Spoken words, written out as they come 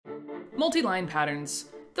Multi-line patterns.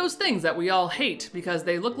 Those things that we all hate because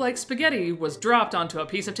they look like spaghetti was dropped onto a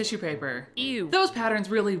piece of tissue paper. Ew. Those patterns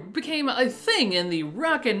really became a thing in the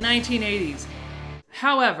rockin' 1980s.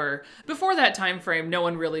 However, before that time frame, no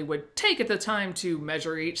one really would take the time to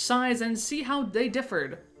measure each size and see how they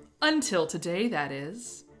differed. Until today, that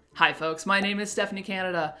is. Hi folks, my name is Stephanie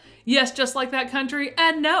Canada. Yes, just like that country,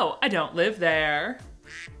 and no, I don't live there.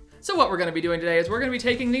 So what we're gonna be doing today is we're gonna be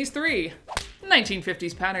taking these three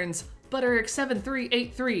 1950s patterns, Butterick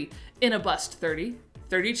 7383 in a bust 30,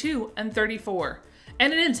 32, and 34.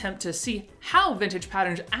 And in an attempt to see how vintage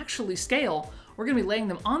patterns actually scale, we're gonna be laying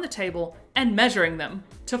them on the table and measuring them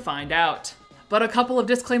to find out. But a couple of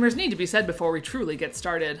disclaimers need to be said before we truly get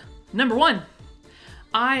started. Number one,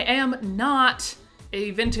 I am not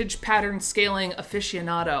a vintage pattern scaling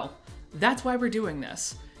aficionado. That's why we're doing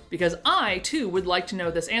this, because I too would like to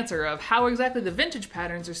know this answer of how exactly the vintage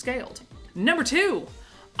patterns are scaled. Number two,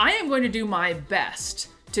 I am going to do my best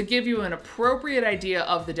to give you an appropriate idea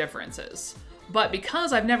of the differences. But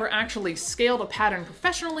because I've never actually scaled a pattern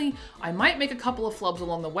professionally, I might make a couple of flubs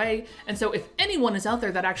along the way, and so if anyone is out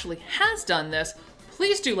there that actually has done this,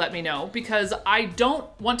 please do let me know, because I don't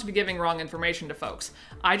want to be giving wrong information to folks.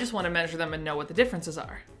 I just want to measure them and know what the differences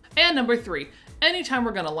are. And number three, anytime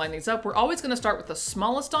we're gonna line these up, we're always gonna start with the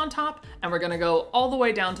smallest on top, and we're gonna go all the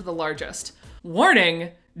way down to the largest.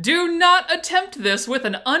 Warning, do not attempt this with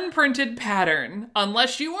an unprinted pattern,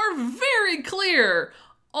 unless you are very clear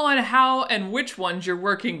on how and which ones you're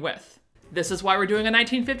working with. This is why we're doing a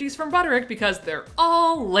 1950s from Butterick, because they're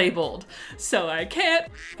all labeled, so I can't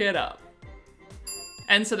f it up.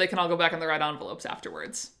 And so they can all go back in the right envelopes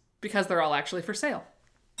afterwards, because they're all actually for sale.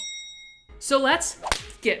 So let's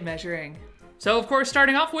get measuring. So of course,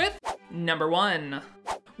 starting off with number one,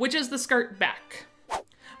 which is the skirt back.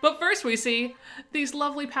 But first we see these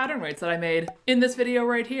lovely pattern weights that I made in this video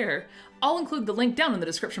right here. I'll include the link down in the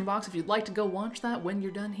description box if you'd like to go watch that when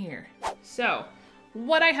you're done here. So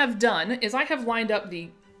what I have done is I have lined up the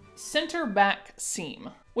center back seam,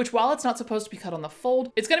 which while it's not supposed to be cut on the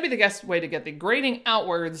fold, it's gonna be the best way to get the grading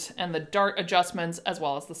outwards and the dart adjustments as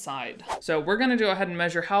well as the side. So we're gonna go ahead and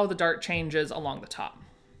measure how the dart changes along the top.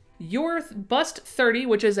 Your bust 30,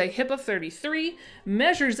 which is a hip of 33,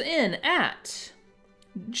 measures in at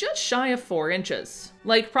just shy of 4 inches,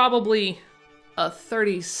 like probably a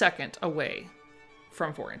 32nd away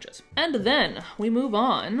from 4 inches. And then we move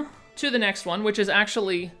on to the next one, which is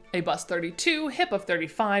actually a bust 32, hip of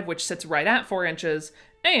 35, which sits right at 4 inches,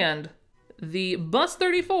 and the bust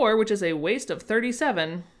 34, which is a waist of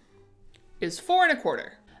 37, is 4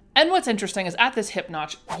 1/4. And what's interesting is at this hip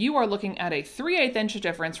notch, you are looking at a 3/8 inch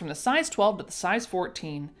difference from the size 12 to the size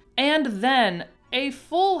 14, and then a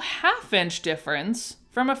full 1/2 inch difference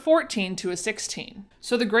from a 14 to a 16.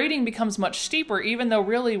 So the grading becomes much steeper, even though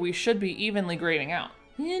really we should be evenly grading out.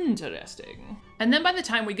 Interesting. And then by the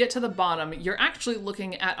time we get to the bottom, you're actually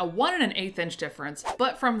looking at a 1 1/8 inch difference,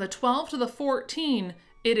 but from the 12 to the 14,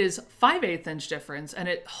 it is 5/8 inch difference, and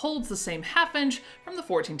it holds the same 1/2 inch from the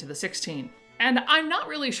 14 to the 16. And I'm not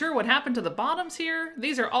really sure what happened to the bottoms here.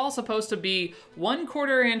 These are all supposed to be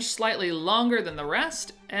 1/4 inch slightly longer than the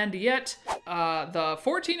rest, and yet the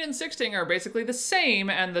 14 and 16 are basically the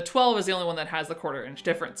same, and the 12 is the only one that has the 1/4 inch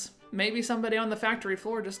difference. Maybe somebody on the factory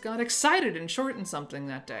floor just got excited and shortened something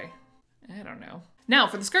that day. I don't know. Now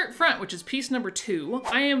for the skirt front, which is piece number 2,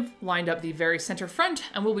 I have lined up the very center front,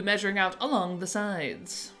 and we'll be measuring out along the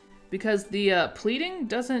sides. Because the pleating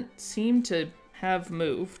doesn't seem to have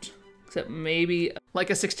moved. Except maybe like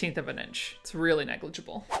a 1/16 of an inch. It's really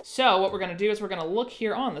negligible. So what we're gonna do is we're gonna look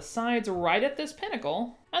here on the sides right at this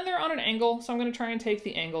pinnacle, and they're on an angle, so I'm gonna try and take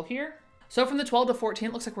the angle here. So from the 12 to 14,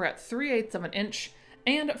 it looks like we're at 3/8 of an inch,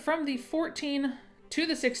 and from the 14 to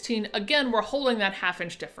the 16, again, we're holding that 1/2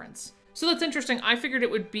 inch difference. So that's interesting. I figured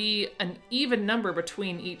it would be an even number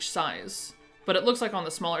between each size, but it looks like on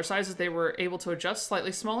the smaller sizes, they were able to adjust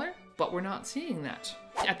slightly smaller, but we're not seeing that.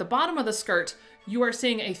 At the bottom of the skirt, you are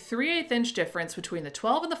seeing a 3/8 inch difference between the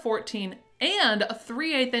 12 and the 14, and a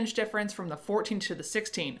 3/8 inch difference from the 14 to the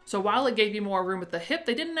 16. So while it gave you more room at the hip,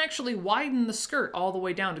 they didn't actually widen the skirt all the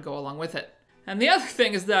way down to go along with it. And the other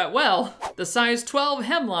thing is that, well, the size 12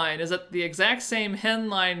 hemline is at the exact same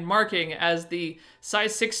hemline marking as the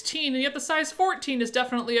size 16, and yet the size 14 is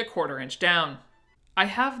definitely a 1/4 inch down. I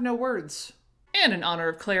have no words. And in honor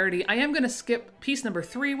of clarity, I am gonna skip piece number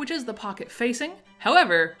 3, which is the pocket facing.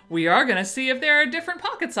 However, we are gonna see if there are different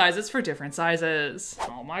pocket sizes for different sizes.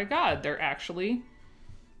 Oh my God, they're actually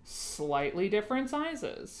slightly different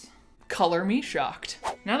sizes. Color me shocked.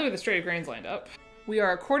 Now that we have the straight grains lined up, we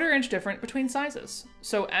are a 1/4 inch different between sizes.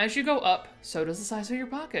 So as you go up, so does the size of your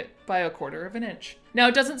pocket by a 1/4 of an inch. Now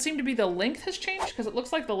it doesn't seem to be the length has changed because it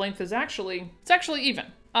looks like the length is actually even.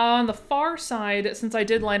 On the far side, since I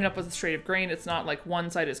did line it up with a straight of grain, it's not like one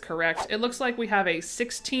side is correct. It looks like we have a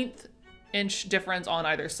 1/16 inch difference on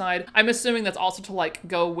either side. I'm assuming that's also to like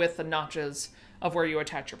go with the notches of where you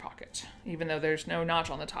attach your pocket, even though there's no notch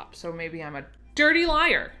on the top. So maybe I'm a dirty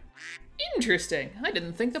liar. Interesting. I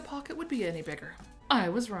didn't think the pocket would be any bigger. I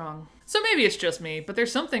was wrong. So maybe it's just me, but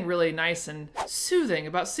there's something really nice and soothing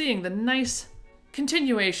about seeing the nice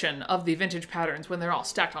continuation of the vintage patterns when they're all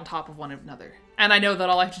stacked on top of one another. And I know that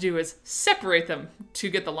all I have to do is separate them to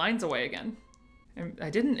get the lines away again. And I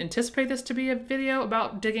didn't anticipate this to be a video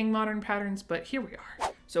about digging modern patterns, but here we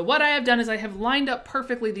are. So what I have done is I have lined up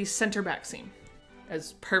perfectly the center back seam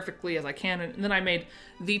as perfectly as I can, and then I made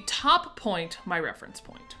the top point my reference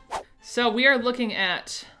point. So we are looking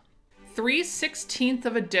at 3/16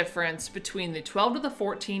 of a difference between the 12 to the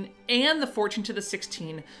 14 and the 14 to the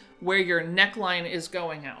 16 where your neckline is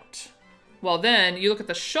going out. Well, then you look at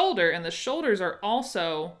the shoulder, and the shoulders are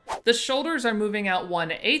moving out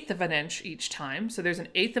 1/8 of an inch each time. So there's an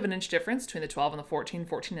 1/8 of an inch difference between the 12 and the 14,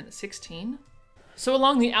 14 and the 16. So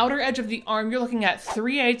along the outer edge of the arm, you're looking at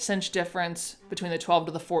 3/8 inch difference between the 12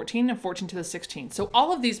 to the 14 and 14 to the 16. So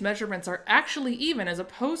all of these measurements are actually even as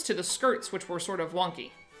opposed to the skirts, which were sort of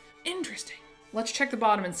wonky. Interesting. Let's check the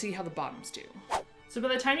bottom and see how the bottoms do. So by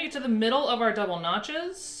the time you get to the middle of our double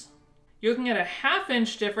notches, you're looking at a 1/2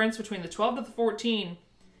 inch difference between the 12 to the 14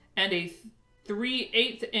 and a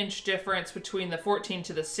 3/8 inch difference between the 14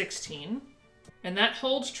 to the 16. And that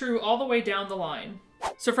holds true all the way down the line.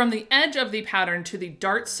 So from the edge of the pattern to the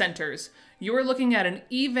dart centers, you are looking at an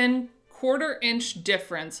even 1/4 inch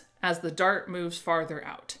difference as the dart moves farther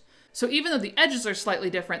out. So even though the edges are slightly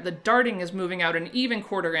different, the darting is moving out an even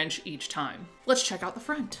 1/4 inch each time. Let's check out the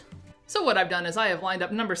front. So what I've done is I have lined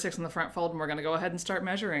up number 6 on the front fold, and we're gonna go ahead and start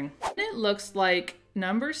measuring. It looks like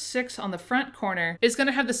number 6 on the front corner is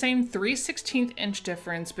gonna have the same 3/16 inch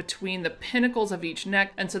difference between the pinnacles of each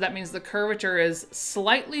neck, and so that means the curvature is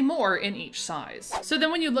slightly more in each size. So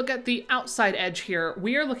then when you look at the outside edge here,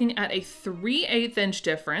 we are looking at a 3/8 inch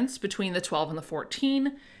difference between the 12 and the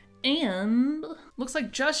 14, and looks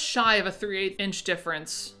like just shy of a 3/8 inch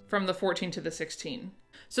difference from the 14 to the 16.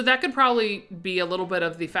 So that could probably be a little bit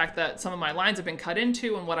of the fact that some of my lines have been cut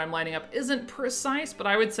into and what I'm lining up isn't precise, but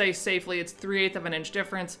I would say safely it's 3/8 of an inch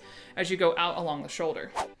difference as you go out along the shoulder.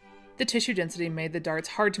 The tissue density made the darts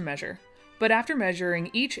hard to measure, but after measuring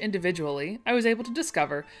each individually, I was able to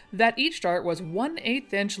discover that each dart was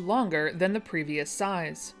 1/8 inch longer than the previous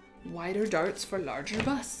size. Wider darts for larger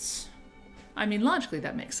busts. I mean, logically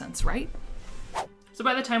that makes sense, right? So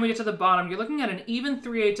by the time we get to the bottom, you're looking at an even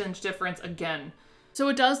 3/8 inch difference again. So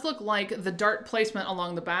it does look like the dart placement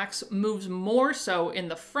along the backs moves more so in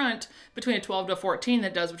the front between a 12 to a 14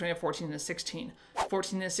 than it does between a 14 and a 16.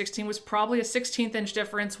 14 and a 16 was probably a 1/16 inch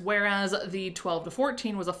difference, whereas the 12 to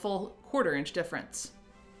 14 was a full 1/4 inch difference.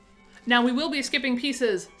 Now we will be skipping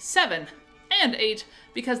pieces 7 and 8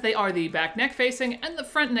 because they are the back neck facing and the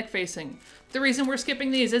front neck facing. The reason we're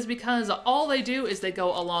skipping these is because all they do is they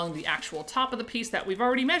go along the actual top of the piece that we've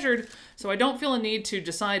already measured, so I don't feel a need to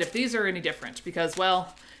decide if these are any different because,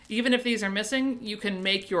 well, even if these are missing, you can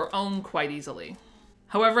make your own quite easily.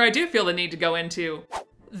 However, I do feel the need to go into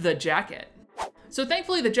the jacket. So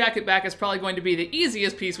thankfully the jacket back is probably going to be the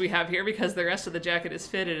easiest piece we have here because the rest of the jacket is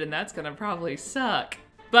fitted and that's gonna probably suck.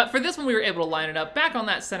 But for this one we were able to line it up back on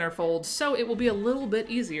that center fold, so it will be a little bit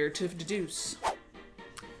easier to deduce.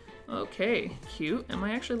 Okay, cute. Am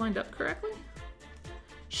I actually lined up correctly?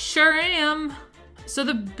 Sure am. So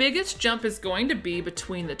the biggest jump is going to be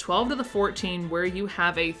between the 12 to the 14, where you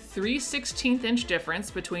have a 3/16 inch difference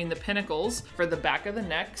between the pinnacles for the back of the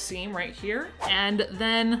neck seam right here. And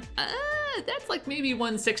then that's like maybe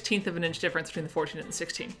 1/16 of an inch difference between the 14 and the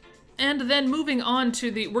 16. And then moving on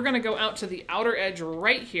to we're gonna go out to the outer edge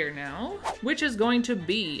right here now, which is going to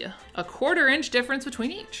be a 1/4 inch difference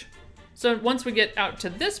between each. So once we get out to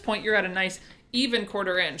this point, you're at a nice even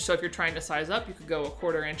 1/4 inch. So if you're trying to size up, you could go a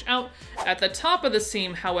 1/4 inch out. At the top of the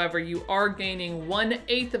seam, however, you are gaining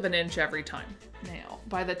 1/8 of an inch every time. Now,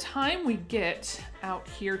 by the time we get out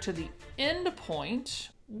here to the end point,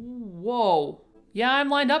 whoa, yeah, I'm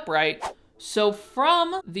lined up right. So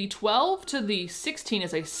from the 12 to the 16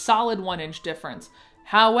 is a solid 1 inch difference.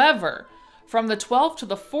 However, from the 12 to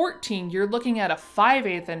the 14, you're looking at a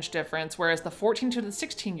 5/8 inch difference, whereas the 14 to the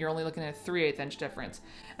 16, you're only looking at a 3/8 inch difference.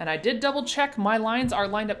 And I did double check, my lines are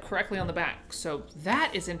lined up correctly on the back, so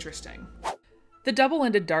that is interesting. The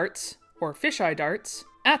double-ended darts, or fisheye darts,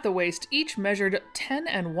 at the waist, each measured 10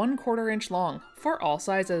 1/4 inch long for all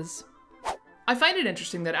sizes. I find it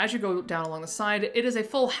interesting that as you go down along the side, it is a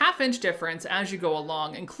full 1/2 inch difference as you go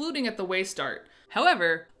along, including at the waist start.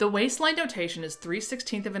 However, the waistline notation is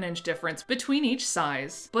 3/16 of an inch difference between each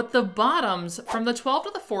size, but the bottoms, from the 12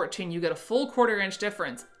 to the 14, you get a full 1/4 inch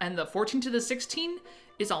difference, and the 14 to the 16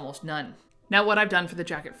 is almost none. Now what I've done for the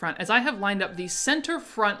jacket front is I have lined up the center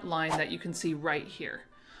front line that you can see right here.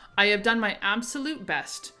 I have done my absolute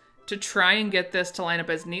best to try and get this to line up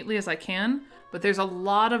as neatly as I can, but there's a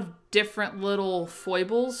lot of different little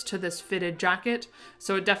foibles to this fitted jacket,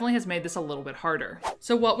 so it definitely has made this a little bit harder.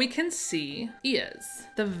 So what we can see is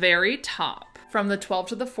the very top. From the 12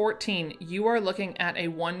 to the 14, you are looking at a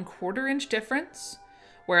 1/4 inch difference,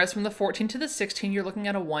 whereas from the 14 to the 16, you're looking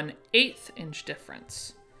at a 1/8 inch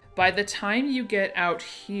difference. By the time you get out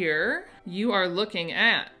here, you are looking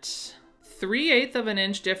at 3/8 of an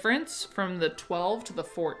inch difference from the 12 to the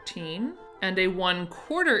 14, and a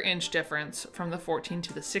 1/4 inch difference from the 14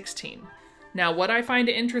 to the 16. Now, what I find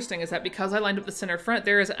interesting is that because I lined up the center front,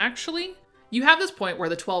 there is actually, you have this point where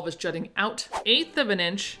the 12 is jutting out 1/8 of an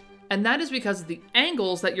inch, and that is because of the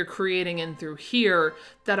angles that you're creating in through here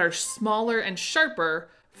that are smaller and sharper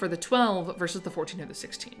for the 12 versus the 14 or the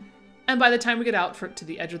 16. And by the time we get out to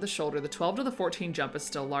the edge of the shoulder, the 12 to the 14 jump is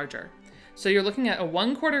still larger. So you're looking at a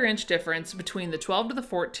 1/4 inch difference between the 12 to the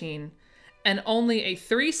 14, and only a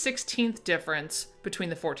 3/16 difference between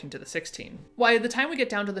the 14 to the 16. By the time we get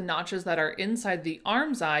down to the notches that are inside the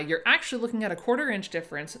arm's eye, you're actually looking at a 1/4 inch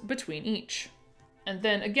difference between each. And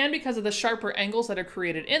then again, because of the sharper angles that are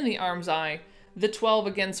created in the arm's eye, the 12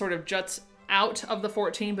 again sort of juts out of the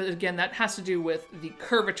 14, but again, that has to do with the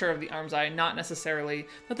curvature of the arm's eye, not necessarily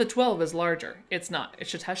that the 12 is larger. It's not, it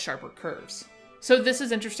just has sharper curves. So this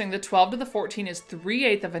is interesting. The 12 to the 14 is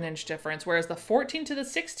 3/8 of an inch difference, whereas the 14 to the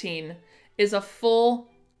 16 is a full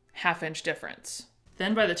 1/2 inch difference.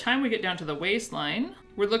 Then by the time we get down to the waistline,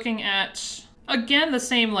 we're looking at, again, the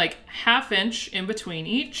same like 1/2 inch in between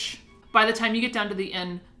each. By the time you get down to the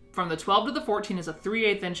end, from the 12 to the 14 is a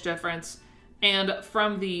 3/8 inch difference, and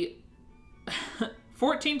from the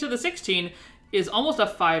 14 to the 16 is almost a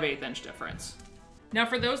 5/8 inch difference. Now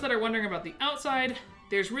for those that are wondering about the outside,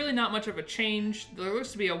 there's really not much of a change. There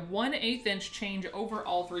looks to be a 1/8 inch change over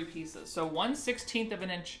all three pieces. So 1/16 of an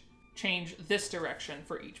inch change this direction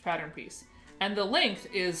for each pattern piece. And the length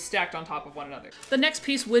is stacked on top of one another. The next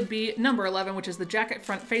piece would be number 11, which is the jacket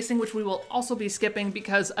front facing, which we will also be skipping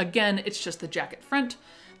because again, it's just the jacket front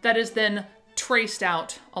that is then traced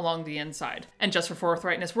out along the inside. And just for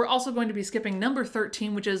forthrightness, we're also going to be skipping number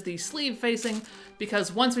 13, which is the sleeve facing,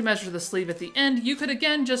 because once we measure the sleeve at the end, you could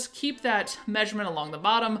again just keep that measurement along the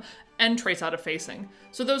bottom and trace out a facing.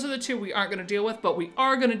 So those are the two we aren't going to deal with, but we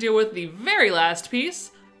are going to deal with the very last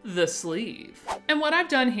piece, the sleeve. And what I've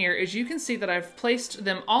done here is you can see that I've placed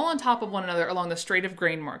them all on top of one another along the straight of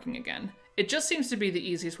grain marking again. It just seems to be the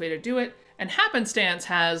easiest way to do it, and happenstance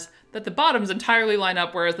has that the bottoms entirely line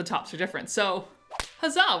up whereas the tops are different. So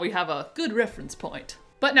huzzah, we have a good reference point.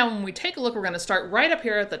 But now when we take a look, we're going to start right up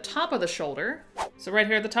here at the top of the shoulder. So right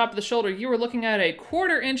here at the top of the shoulder, you were looking at a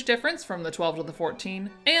 1/4 inch difference from the 12 to the 14,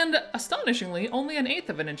 and astonishingly, only an 1/8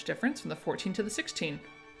 of an inch difference from the 14 to the 16.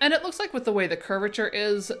 And it looks like with the way the curvature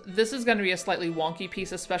is, this is going to be a slightly wonky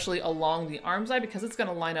piece, especially along the arm's eye, because it's going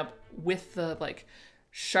to line up with the like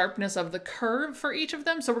sharpness of the curve for each of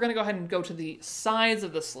them. So we're going to go ahead and go to the sides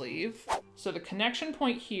of the sleeve. So the connection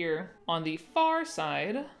point here on the far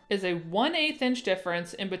side is a 1/8 inch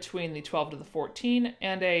difference in between the 12 to the 14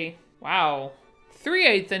 and a, wow,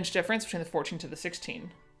 3/8 inch difference between the 14 to the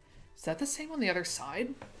 16. Is that the same on the other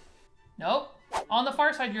side? Nope. On the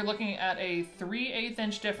far side, you're looking at a 3/8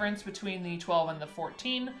 inch difference between the 12 and the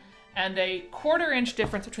 14, and a 1/4 inch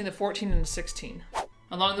difference between the 14 and the 16.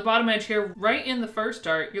 Along the bottom edge here, right in the first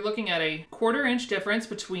dart, you're looking at a 1/4 inch difference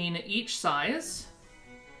between each size.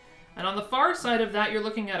 And on the far side of that, you're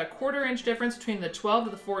looking at a 1/4 inch difference between the 12 to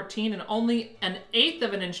the 14 and only an 1/8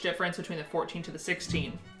 of an inch difference between the 14 to the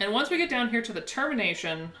 16. And once we get down here to the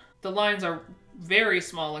termination, the lines are very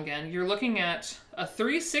small again. You're looking at a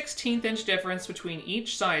 3/16 inch difference between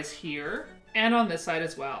each size here and on this side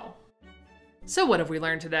as well. So what have we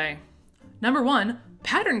learned today? Number 1,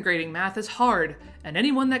 pattern grading math is hard, and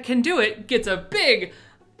anyone that can do it gets a big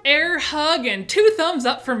air hug and 2 thumbs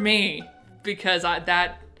up from me, because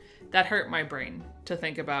that hurt my brain to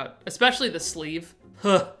think about, especially the sleeve.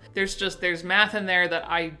 There's math in there that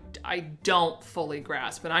I don't fully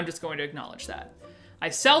grasp, and I'm just going to acknowledge that. I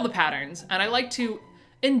sell the patterns, and I like to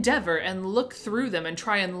endeavor and look through them and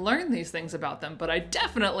try and learn these things about them, but I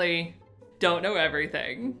definitely don't know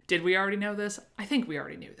everything. Did we already know this? I think we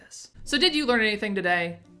already knew this. So did you learn anything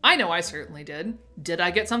today? I know I certainly did. Did I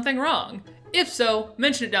get something wrong? If so,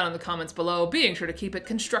 mention it down in the comments below, being sure to keep it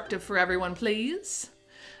constructive for everyone, please.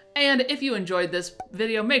 And if you enjoyed this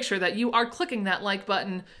video, make sure that you are clicking that like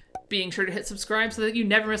button, being sure to hit subscribe so that you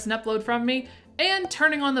never miss an upload from me, and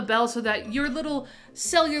turning on the bell so that your little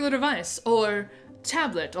cellular device or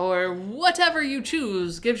tablet or whatever you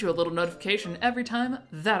choose gives you a little notification every time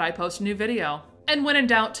that I post a new video. And when in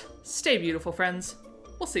doubt, stay beautiful, friends.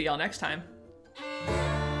 We'll see y'all next time.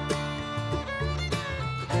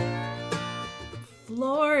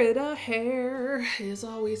 Florida hair is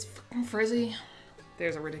always frizzy.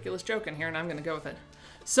 There's a ridiculous joke in here and I'm gonna go with it.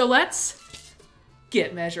 So let's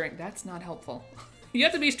get measuring. That's not helpful. You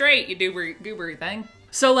have to be straight, you goobery thing.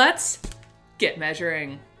 So let's get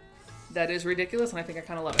measuring. That is ridiculous and I think I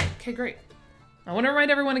kind of love it. Okay, great. I want to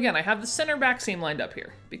remind everyone again, I have the center back seam lined up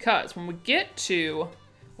here because when we get to,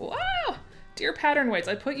 wow, dear pattern weights,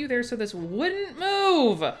 I put you there so this wouldn't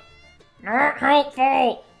move. Not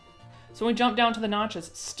helpful. So we jump down to the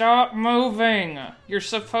notches. Stop moving. You're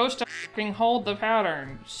supposed to fucking hold the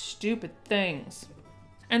pattern. Stupid things.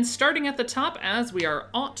 And starting at the top, as we are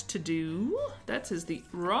ought to do, that is the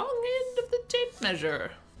wrong end of the tape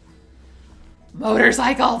measure.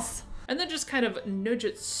 Motorcycles! And then just kind of nudge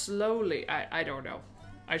it slowly. I don't know.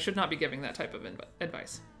 I should not be giving that type of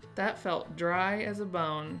advice. That felt dry as a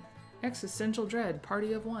bone. Existential dread,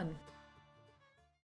 party of one.